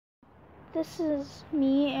this is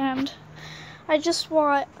me, and I just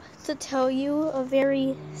want to tell you a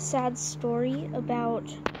very sad story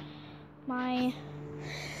about my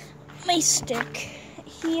stick.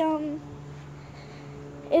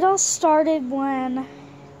 It all started when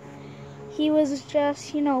he was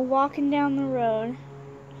just, walking down the road,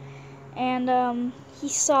 and he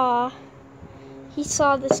saw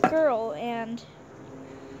this girl, and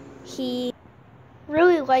he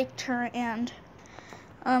really liked her, and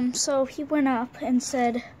so he went up and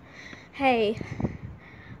said, "Hey,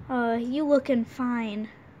 you looking fine."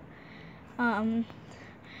 And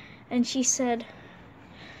she said,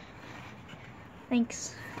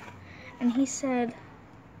 "Thanks." And he said,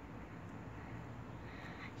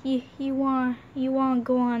 You want to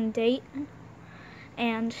go on a date?"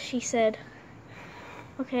 And she said,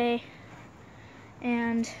 "Okay."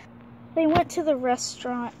 And they went to the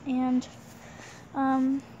restaurant, and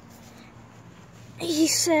he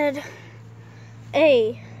said,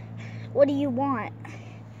 "Hey, what do you want?"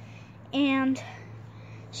 And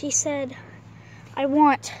she said, "I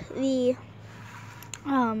want the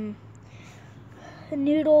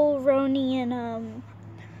noodle, roni, and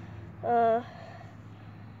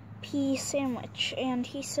pea sandwich." And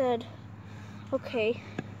he said, "Okay."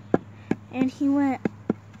 And he went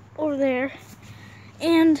over there,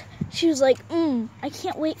 and she was like, "I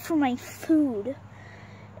can't wait for my food."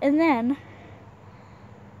 And then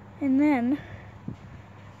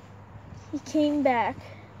he came back,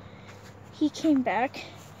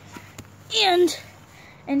 and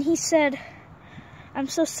he said, "I'm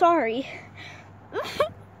so sorry."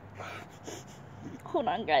 Hold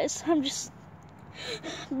on, guys,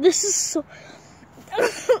 this is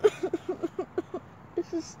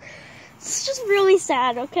it's just really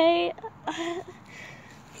sad, okay?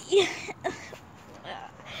 Yeah.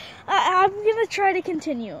 I'm gonna try to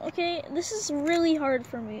continue, okay? This is really hard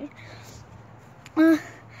for me.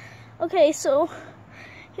 Okay, so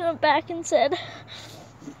he went back and said,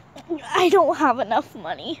 "I don't have enough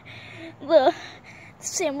money. The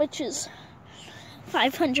sandwich is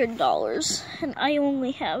 $500, and I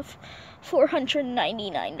only have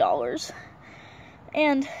 $499.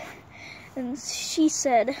 And she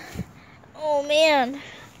said, "Oh man,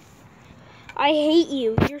 I hate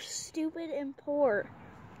you. You're stupid and poor.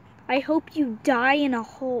 I hope you die in a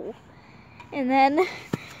hole." And then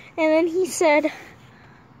he said,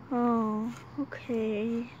 "Oh,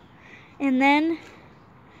 okay." And then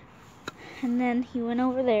he went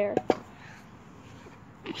over there.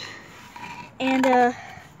 And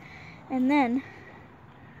then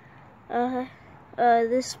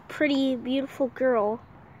this pretty beautiful girl,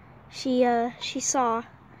 she saw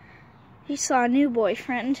a new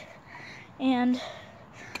boyfriend, and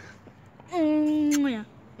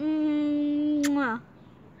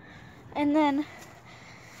and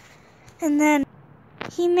then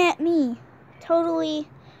he met me totally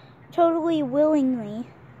willingly.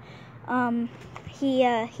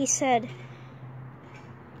 He said,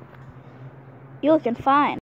 "You looking fine."